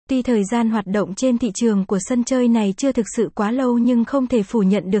Tuy thời gian hoạt động trên thị trường của sân chơi này chưa thực sự quá lâu nhưng không thể phủ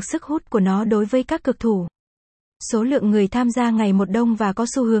nhận được sức hút của nó đối với các cực thủ. Số lượng người tham gia ngày một đông và có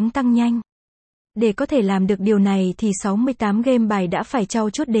xu hướng tăng nhanh. Để có thể làm được điều này thì 68 game bài đã phải trau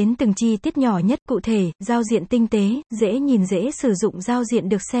chuốt đến từng chi tiết nhỏ nhất, cụ thể, giao diện tinh tế, dễ nhìn dễ sử dụng. Giao diện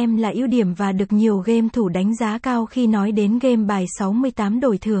được xem là ưu điểm và được nhiều game thủ đánh giá cao khi nói đến game bài 68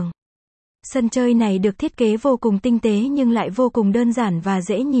 đổi thưởng. Sân chơi này được thiết kế vô cùng tinh tế nhưng lại vô cùng đơn giản và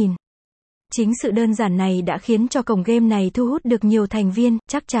dễ nhìn. Chính sự đơn giản này đã khiến cho cổng game này thu hút được nhiều thành viên,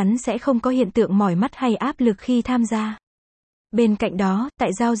 chắc chắn sẽ không có hiện tượng mỏi mắt hay áp lực khi tham gia. Bên cạnh đó,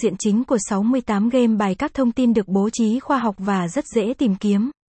 tại giao diện chính của 68 game bài các thông tin được bố trí khoa học và rất dễ tìm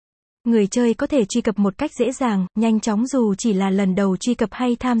kiếm. Người chơi có thể truy cập một cách dễ dàng, nhanh chóng dù chỉ là lần đầu truy cập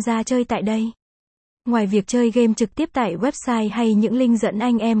hay tham gia chơi tại đây. Ngoài việc chơi game trực tiếp tại website hay những link dẫn,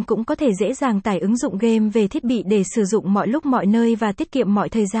 anh em cũng có thể dễ dàng tải ứng dụng game về thiết bị để sử dụng mọi lúc mọi nơi và tiết kiệm mọi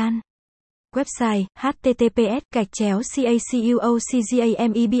thời gian. Website: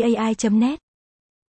 https://cacuocgamebai.net